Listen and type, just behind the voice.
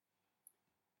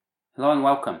Hello and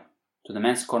welcome to the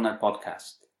Men's Corner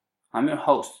podcast. I'm your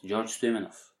host, George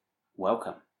Stoimenov.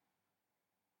 Welcome.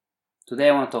 Today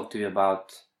I want to talk to you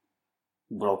about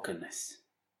brokenness.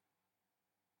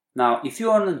 Now, if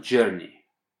you're on a journey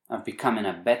of becoming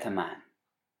a better man,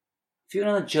 if you're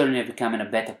on a journey of becoming a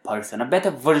better person, a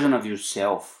better version of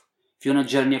yourself, if you're on a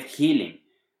journey of healing,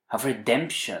 of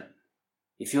redemption,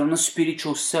 if you're on a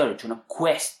spiritual search, on a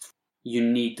quest, you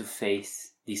need to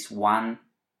face this one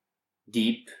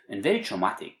deep and very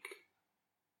traumatic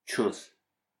truth.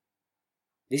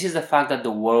 This is the fact that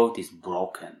the world is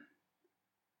broken.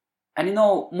 And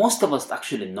most of us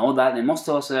actually know that, and most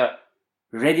of us are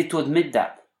ready to admit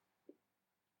that.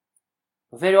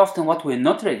 But very often what we're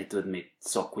not ready to admit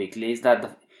so quickly is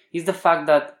the fact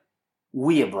that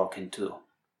we are broken too.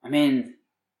 I mean,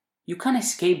 you can't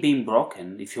escape being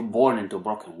broken if you're born into a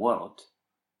broken world.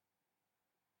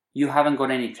 You haven't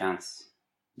got any chance.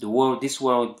 This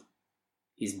world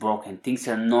is broken. Things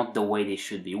are not the way they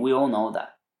should be. We all know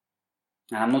that.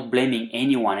 And I'm not blaming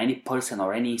anyone, any person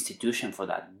or any institution for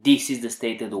that. This is the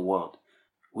state of the world.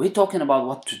 We're talking about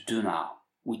what to do now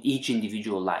with each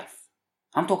individual life.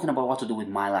 I'm talking about what to do with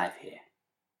my life here.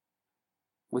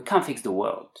 We can't fix the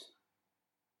world,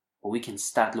 but we can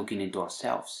start looking into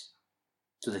ourselves,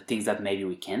 to the things that maybe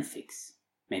we can fix.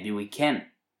 Maybe we can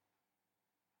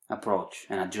approach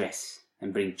and address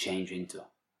and bring change into,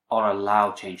 or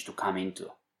allow change to come into.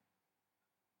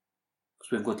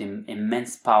 Because we've got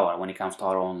immense power when it comes to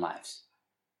our own lives.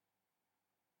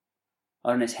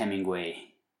 Ernest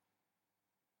Hemingway,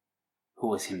 who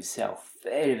was himself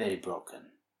very, very broken,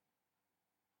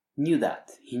 knew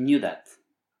that. He knew that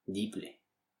deeply.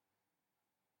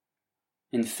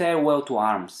 In Farewell to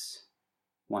Arms,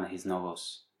 one of his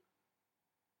novels,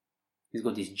 he's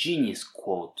got this genius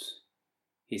quote.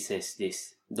 He says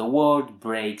this: "The world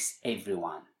breaks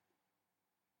everyone,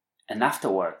 and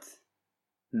afterward,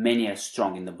 many are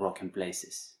strong in the broken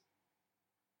places."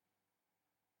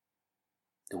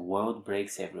 The world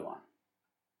breaks everyone.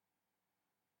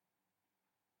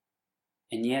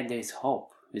 And yet there is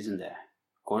hope, isn't there?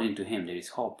 According to him, there is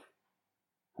hope.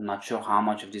 I'm not sure how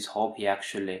much of this hope he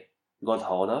actually got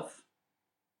hold of,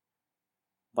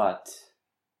 but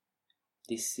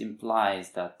this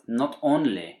implies that not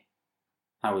only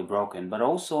are we broken, but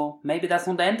also maybe that's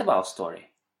not the end of our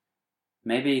story.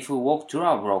 Maybe if we walk through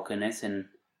our brokenness and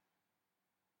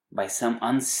by some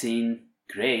unseen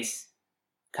grace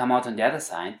come out on the other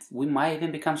side, we might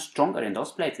even become stronger in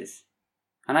those places.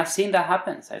 And I've seen that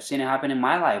happen. I've seen it happen in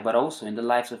my life, but also in the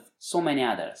lives of so many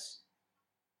others.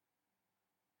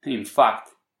 In fact,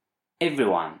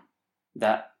 everyone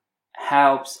that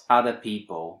helps other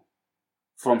people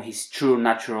from his true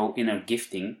natural inner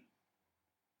gifting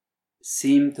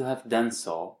seem to have done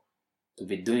so, to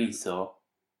be doing so,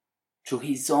 through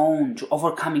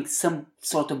overcoming some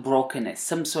sort of brokenness,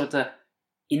 some sort of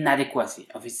inadequacy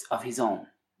of his own.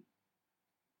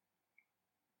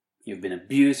 You've been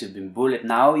abused, you've been bullied,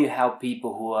 now you help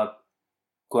people who are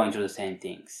going through the same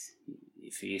things.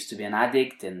 If you used to be an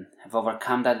addict and have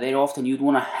overcome that, very often you'd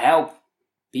want to help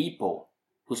people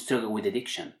who struggle with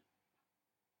addiction.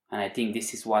 And I think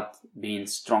this is what being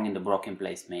strong in the broken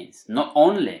place means. Not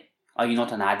only are you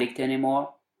not an addict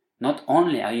anymore, not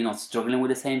only are you not struggling with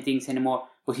the same things anymore,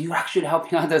 but you're actually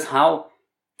helping others how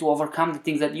to overcome the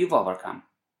things that you've overcome.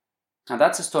 Now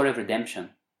that's a story of redemption.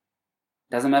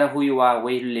 Doesn't matter who you are,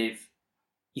 where you live.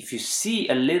 If you see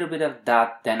a little bit of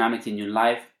that dynamic in your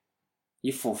life,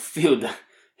 you fulfill the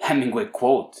Hemingway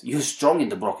quote. You're strong in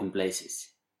the broken places.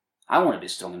 I want to be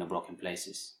strong in the broken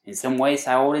places. In some ways,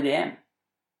 I already am.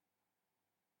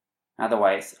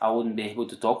 Otherwise, I wouldn't be able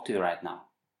to talk to you right now.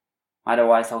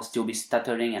 Otherwise, I'll still be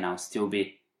stuttering and I'll still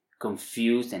be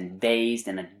confused and dazed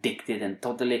and addicted and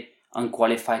totally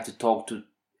unqualified to talk to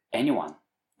anyone.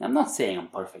 I'm not saying I'm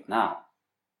perfect now.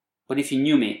 But if you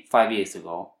knew me 5 years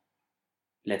ago,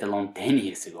 let alone 10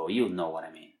 years ago, you'd know what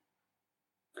I mean.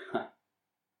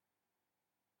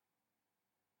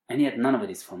 And yet none of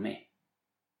it is for me.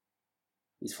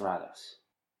 It's for others.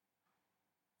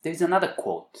 There is another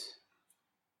quote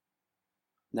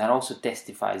that also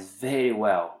testifies very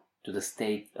well to the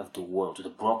state of the world, to the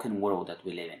broken world that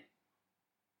we live in.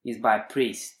 It's by a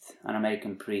priest, an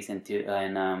American priest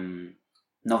and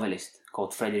novelist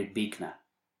called Frederick Buechner.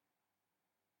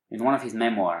 In one of his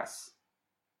memoirs,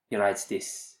 he writes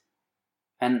this.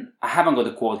 And I haven't got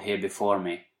the quote here before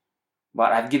me,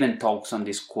 but I've given talks on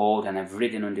this quote and I've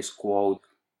written on this quote.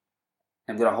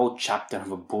 I've got a whole chapter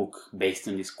of a book based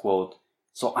on this quote.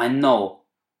 So I know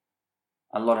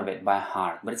a lot of it by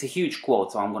heart. But it's a huge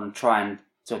quote, so I'm going to try and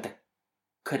sort of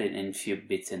cut it in a few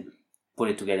bits and put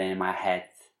it together in my head.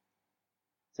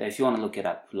 So if you want to look it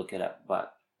up,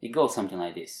 but it goes something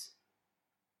like this.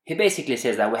 He basically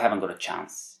says that we haven't got a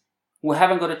chance. We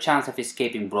haven't got a chance of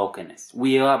escaping brokenness.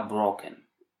 We are broken.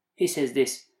 He says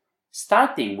this,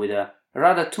 starting with a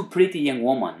rather too pretty young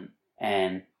woman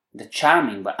and the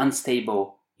charming but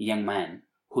unstable young man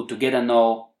who together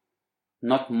know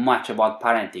not much about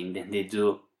parenting than they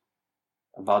do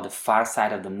about the far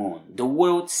side of the moon. The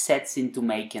world sets into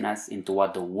making us into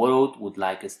what the world would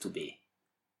like us to be.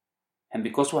 And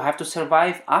because we have to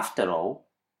survive after all,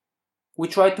 we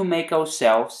try to make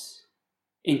ourselves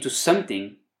into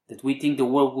something that we think the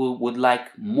world would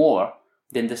like more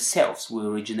than the selves we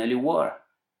originally were.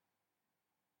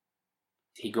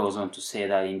 He goes on to say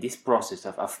that in this process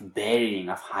of burying,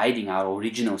 of hiding our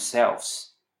original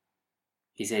selves,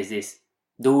 he says this,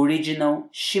 the original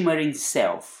shimmering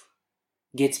self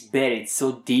gets buried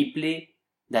so deeply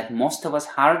that most of us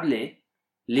hardly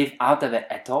live out of it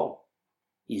at all.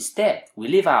 Instead, we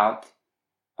live out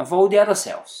of all the other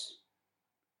selves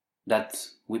that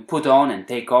we put on and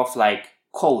take off like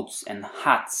coats and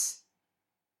hats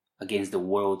against the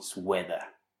world's weather.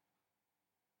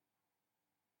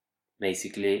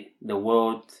 Basically, the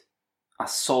world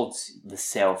assaults the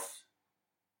self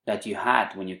that you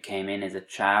had when you came in as a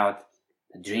child,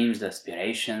 the dreams, the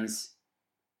aspirations,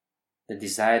 the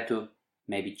desire to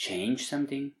maybe change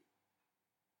something.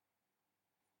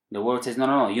 The world says,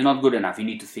 no, you're not good enough, you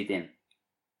need to fit in.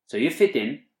 So you fit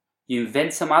in, you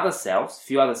invent some other selves,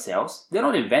 few other selves. They're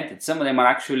not invented, some of them are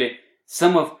actually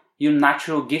some of your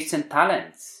natural gifts and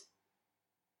talents.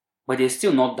 But they're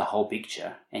still not the whole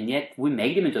picture. And yet we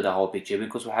make them into the whole picture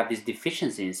because we have this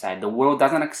deficiency inside. The world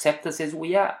doesn't accept us as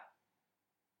we are.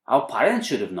 Our parents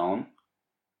should have known.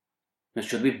 Now,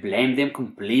 should we blame them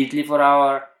completely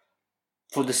for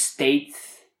the state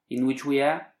in which we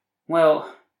are?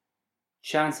 Well,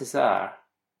 chances are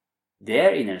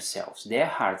their inner selves, their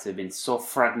hearts have been so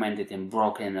fragmented and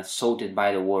broken and assaulted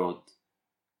by the world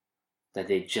that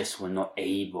they just were not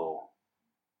able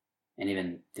and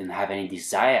even didn't have any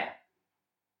desire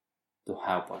to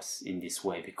help us in this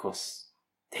way because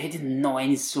they didn't know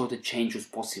any sort of change was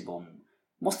possible.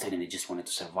 Most of them, they just wanted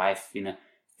to survive in a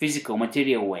physical,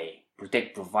 material way,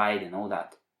 protect, provide, and all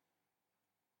that.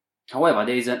 However,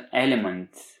 there is an element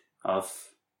of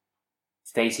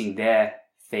facing their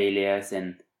failures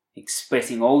and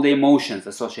expressing all the emotions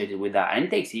associated with that. And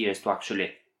it takes years to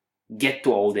actually get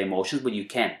to all the emotions, but you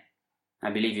can. I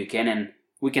believe you can, and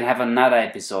we can have another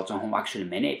episode, or actually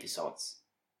many episodes.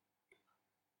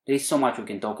 There is so much we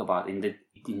can talk about in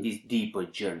this deeper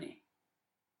journey.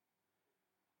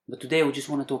 But today we just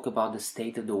want to talk about the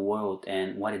state of the world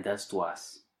and what it does to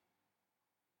us.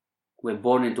 We're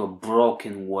born into a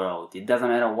broken world. It doesn't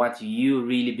matter what you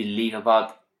really believe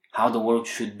about how the world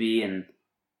should be, and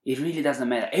it really doesn't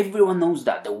matter. Everyone knows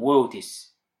that the world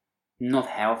is not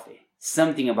healthy.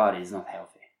 Something about it is not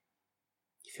healthy.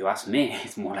 If you ask me,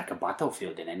 it's more like a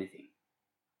battlefield than anything.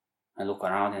 I look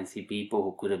around and see people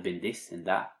who could have been this and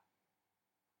that.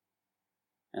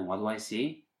 And what do I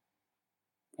see?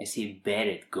 I see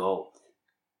buried gold.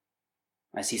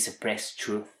 I see suppressed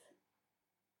truth.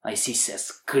 I see a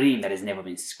scream that has never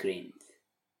been screamed.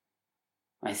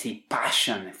 I see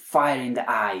passion and fire in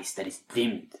the eyes that is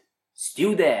dimmed.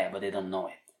 Still there, but they don't know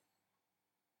it.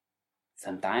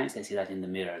 Sometimes I see that in the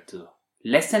mirror too.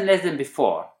 Less and less than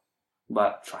before.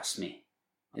 But trust me,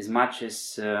 as much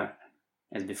as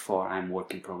before, I'm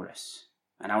work in progress.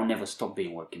 And I'll never stop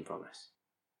being work in progress.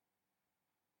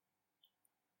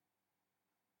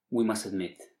 We must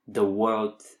admit, the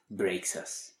world breaks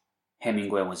us.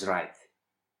 Hemingway was right.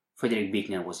 Friedrich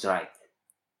Buechner was right.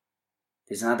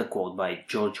 There's another quote by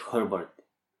George Herbert.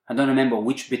 I don't remember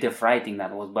which bit of writing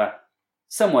that was, but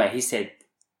somewhere he said,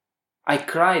 I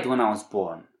cried when I was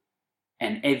born,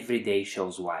 and every day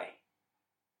shows why.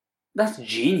 That's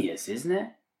genius, isn't it?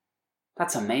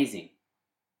 That's amazing.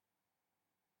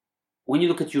 When you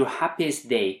look at your happiest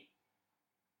day,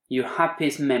 your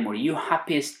happiest memory, your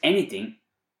happiest anything,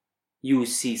 you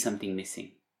see something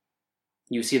missing.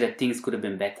 You see that things could have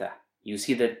been better. You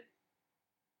see that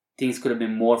things could have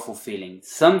been more fulfilling.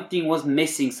 Something was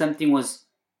missing, something was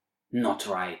not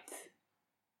right.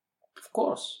 Of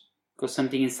course, because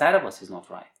something inside of us is not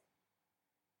right.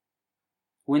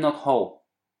 We're not whole.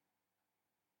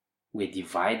 We're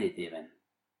divided even.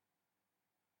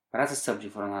 But that's a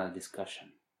subject for another discussion.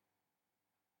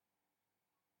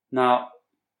 Now,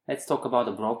 let's talk about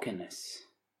the brokenness.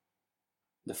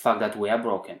 The fact that we are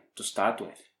broken, to start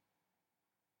with.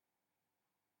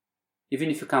 Even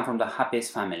if you come from the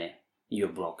happiest family, you're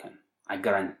broken. I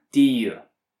guarantee you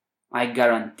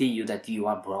that you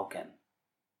are broken.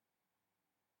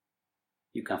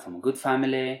 You come from a good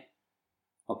family,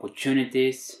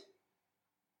 opportunities,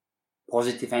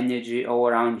 positive energy all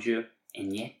around you,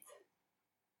 and yet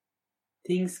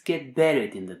things get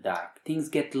buried in the dark, things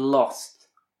get lost.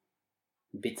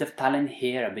 A bit of talent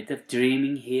here, a bit of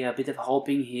dreaming here, a bit of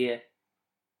hoping here.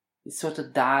 It sort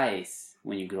of dies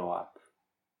when you grow up.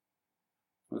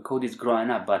 We call this growing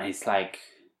up, but it's like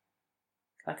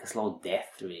a slow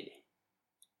death, really.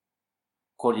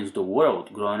 According to the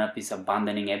world, growing up is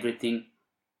abandoning everything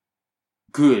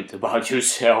good about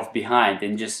yourself behind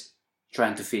and just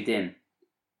trying to fit in.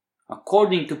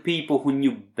 According to people who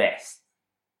knew best,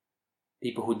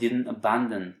 people who didn't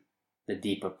abandon the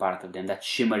deeper part of them, that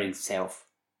shimmering self.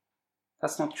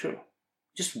 That's not true.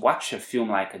 Just watch a film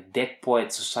like A Dead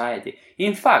Poets Society.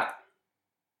 In fact,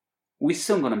 we're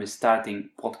soon going to be starting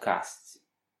podcasts,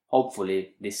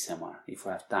 hopefully this summer, if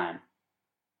we have time,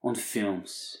 on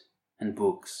films and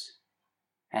books.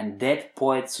 And Dead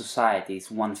Poets Society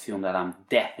is one film that I'm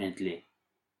definitely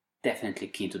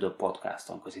keen to do a podcast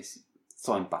on because it's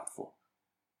so impactful.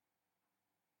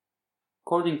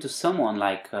 According to someone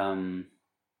like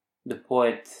the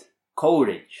poet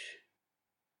Coleridge,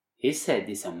 he said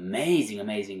this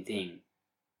amazing thing.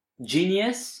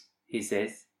 Genius, he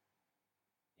says,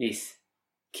 is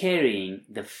carrying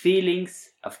the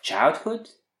feelings of childhood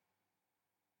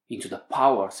into the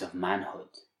powers of manhood.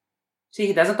 See,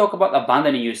 he doesn't talk about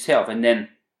abandoning yourself and then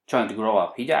trying to grow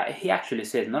up. He actually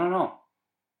says, no.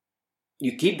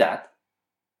 You keep that,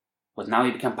 but now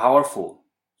you become powerful.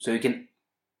 So you can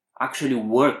actually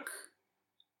work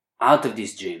out of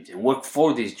these dreams and work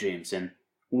for these dreams and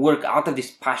work out of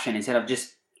this passion instead of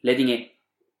just letting it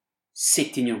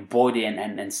sit in your body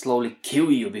and slowly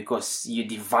kill you because you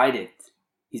divide it.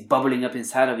 It's bubbling up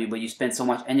inside of you, but you spend so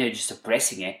much energy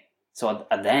suppressing it. So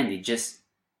at the end, it just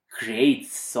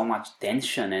creates so much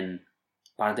tension and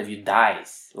part of you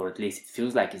dies, or at least it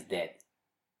feels like it's dead.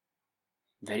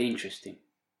 Very interesting.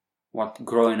 What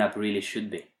growing up really should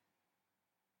be.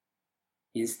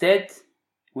 Instead,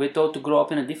 we're taught to grow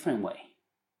up in a different way.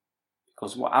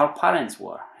 Because what our parents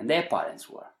were, and their parents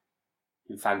were.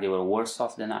 In fact, they were worse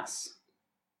off than us,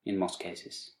 in most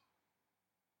cases.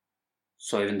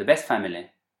 So even the best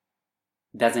family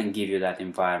doesn't give you that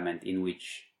environment in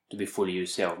which to be fully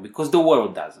yourself, because the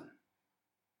world doesn't.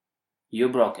 You're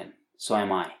broken, so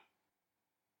am I.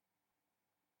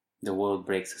 The world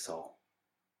breaks us all.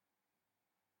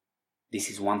 This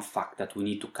is one fact that we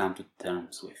need to come to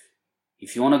terms with.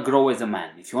 If you want to grow as a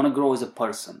man, if you want to grow as a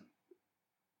person,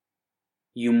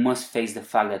 you must face the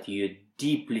fact that you're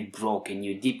deeply broken,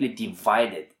 you're deeply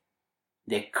divided.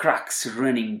 There are cracks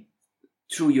running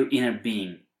through your inner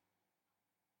being.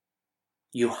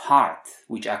 Your heart,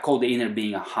 which I call the inner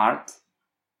being a heart,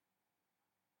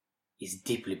 is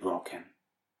deeply broken.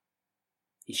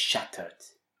 It's shattered.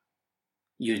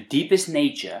 Your deepest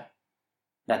nature,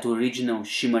 that original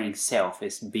shimmering self,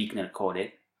 as Buechner called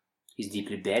it, is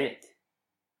deeply buried.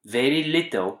 Very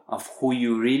little of who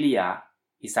you really are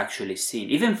is actually seen,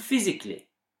 even physically.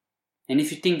 And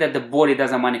if you think that the body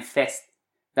doesn't manifest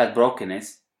that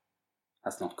brokenness,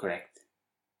 that's not correct.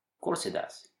 Of course it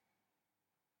does.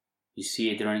 You see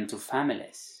it running through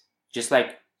families. Just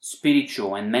like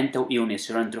spiritual and mental illness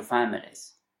run through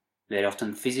families. Very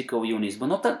often physical illness, but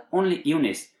not only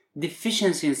illness,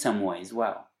 deficiency in some way as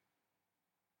well.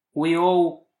 We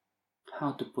all,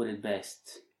 how to put it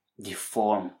best,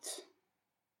 deformed.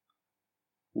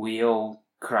 We all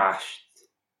crushed.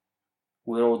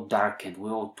 We're all darkened.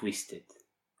 We're all twisted.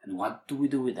 And what do we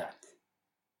do with that?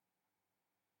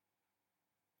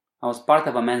 I was part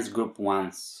of a men's group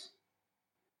once.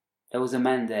 There was a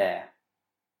man there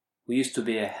who used to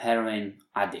be a heroin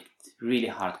addict, really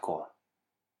hardcore.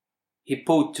 He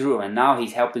pulled through and now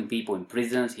he's helping people in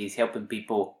prisons. He's helping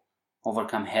people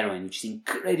overcome heroin, which is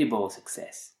incredible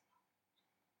success.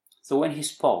 So when he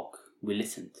spoke, we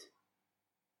listened.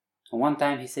 And one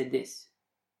time he said this: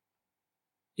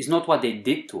 it's not what they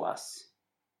did to us,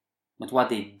 but what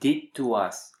they did to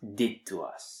us did to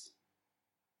us.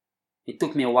 It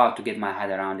took me a while to get my head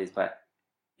around this, but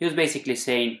he was basically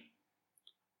saying,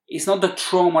 it's not the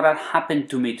trauma that happened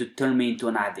to me to turn me into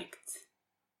an addict.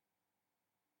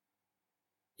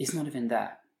 It's not even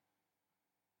that.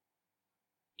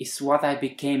 It's what I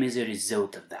became as a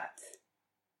result of that.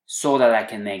 So that I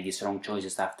can make these wrong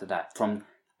choices after that, from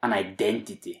an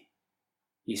identity.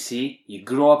 You see, you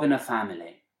grow up in a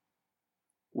family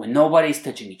where nobody is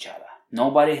touching each other.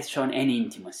 Nobody has shown any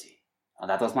intimacy. Well,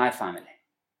 that was my family.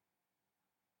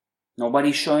 Nobody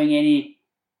is showing any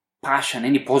passion,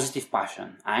 any positive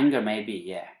passion. Anger maybe,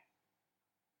 yeah.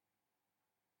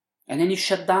 And then you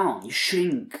shut down, you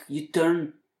shrink, you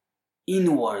turn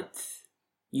inward.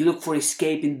 You look for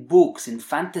escape in books, in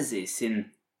fantasies,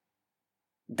 in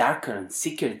darker and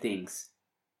sicker things.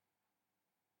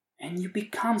 And you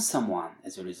become someone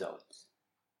as a result.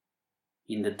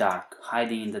 In the dark,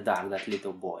 hiding in the dark, that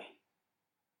little boy.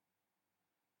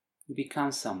 You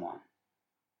become someone.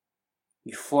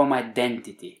 You form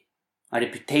identity, a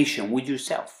reputation with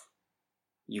yourself.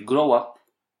 You grow up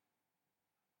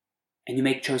and you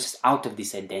make choices out of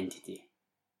this identity.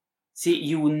 See,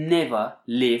 you will never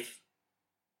live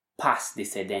past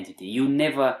this identity. You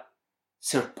never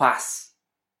surpass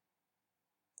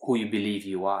who you believe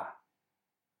you are.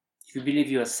 If you believe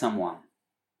you are someone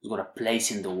who's got a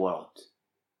place in the world,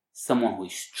 someone who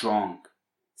is strong,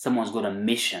 someone who's got a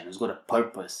mission, who's got a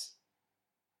purpose,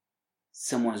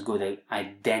 someone who's got an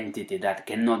identity that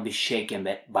cannot be shaken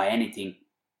by anything.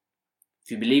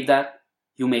 If you believe that,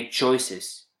 you make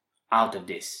choices out of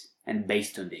this and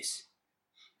based on this.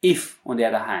 If, on the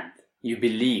other hand, you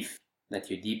believe that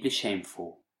you're deeply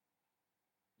shameful,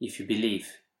 if you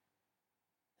believe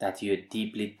that you're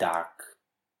deeply dark,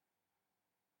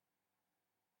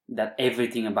 that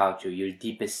everything about you, your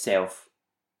deepest self,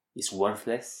 is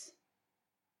worthless,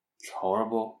 is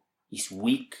horrible, is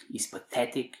weak, is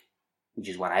pathetic, which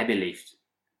is what I believed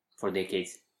for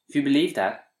decades. If you believe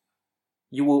that,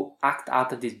 you will act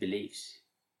out of these beliefs.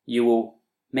 You will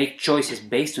make choices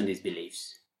based on these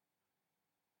beliefs.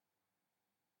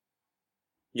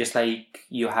 Just like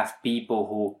you have people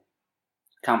who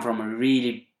come from a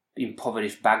really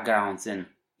impoverished backgrounds and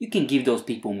you can give those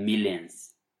people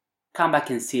millions. Come back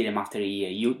and see them after a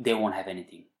year, they won't have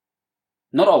anything.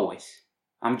 Not always.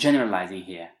 I'm generalizing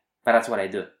here, but that's what I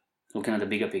do. Looking at the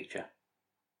bigger picture.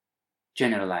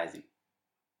 Generalizing.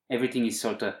 Everything is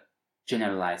sort of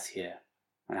generalized here,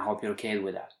 and I hope you're okay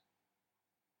with that.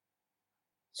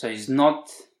 So it's not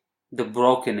the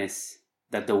brokenness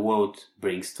that the world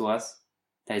brings to us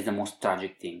that is the most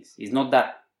tragic thing. It's not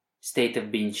that state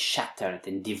of being shattered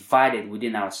and divided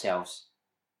within ourselves,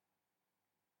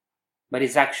 but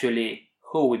it's actually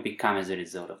who we become as a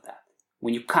result of that.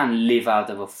 When you can't live out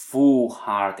of a full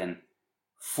heart and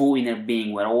full inner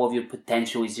being where all of your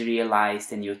potential is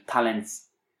realized and your talents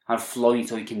are flowing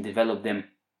so you can develop them,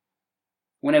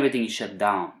 when everything is shut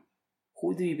down,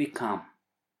 who do you become?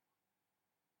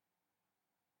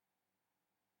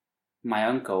 My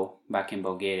uncle, back in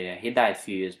Bulgaria, he died a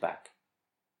few years back.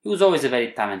 He was always a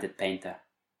very talented painter.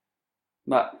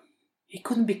 But he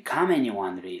couldn't become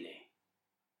anyone really.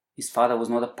 His father was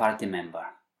not a party member,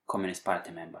 Communist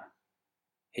Party member.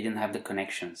 He didn't have the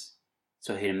connections.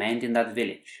 So he remained in that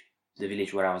village, the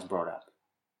village where I was brought up,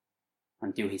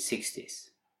 until his 60s,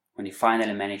 when he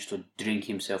finally managed to drink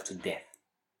himself to death.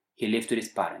 He lived with his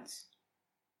parents.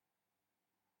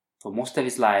 For most of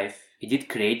his life, he did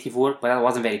creative work, but that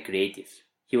wasn't very creative.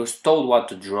 He was told what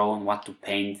to draw and what to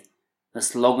paint, the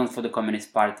slogans for the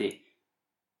Communist Party.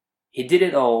 He did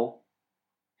it all,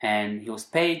 and he was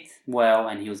paid well,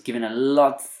 and he was given a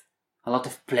lot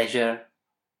of pleasure,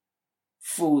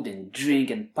 food and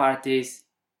drink and parties.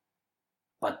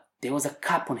 But there was a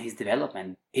cap on his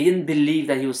development. He didn't believe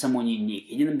that he was someone unique.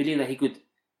 He didn't believe that he could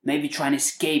maybe try and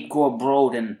escape, go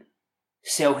abroad and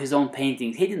sell his own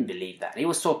paintings. He didn't believe that. He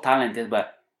was so talented,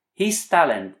 but his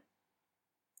talent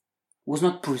was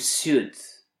not pursued.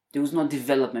 There was no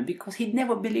development because he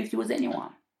never believed he was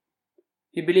anyone.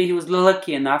 He believed he was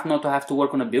lucky enough not to have to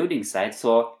work on a building site,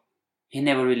 so he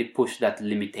never really pushed that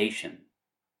limitation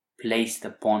placed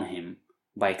upon him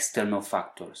by external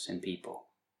factors and people.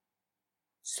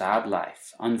 Sad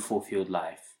life, unfulfilled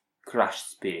life,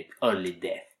 crushed spirit, early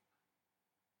death,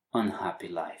 unhappy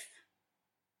life,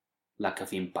 lack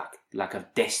of impact, lack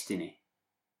of destiny,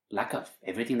 lack of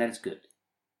everything that is good.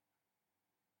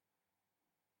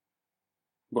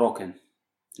 Broken.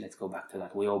 Let's go back to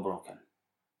that. We're all broken.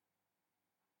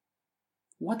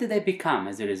 What did I become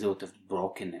as a result of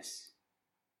brokenness?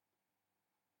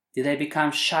 Did I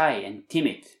become shy and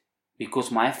timid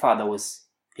because my father was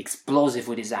explosive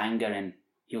with his anger and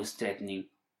he was threatening?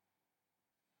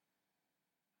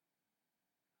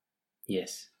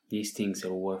 Yes, these things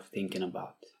are worth thinking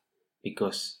about,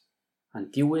 because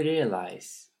until we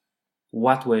realize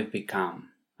what we've become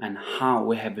and how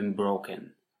we have been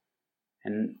broken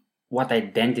and what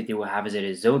identity we have as a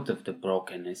result of the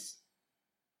brokenness,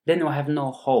 then we have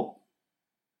no hope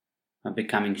of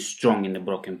becoming strong in the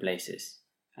broken places.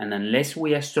 And unless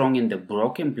we are strong in the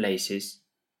broken places,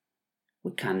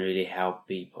 we can't really help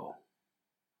people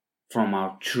from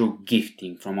our true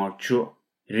gifting, from our true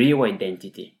real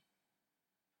identity.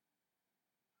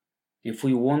 If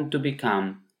we want to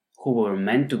become who we're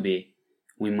meant to be,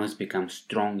 we must become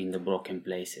strong in the broken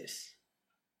places.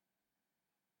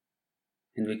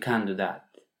 And we can't do that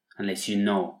unless you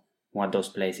know what those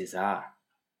places are.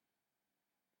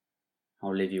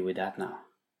 I'll leave you with that now.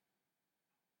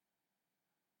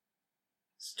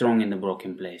 Strong in the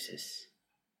broken places.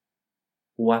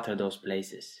 What are those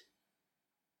places?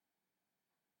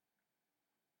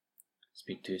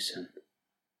 Speak to you soon.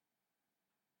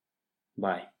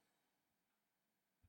 Bye.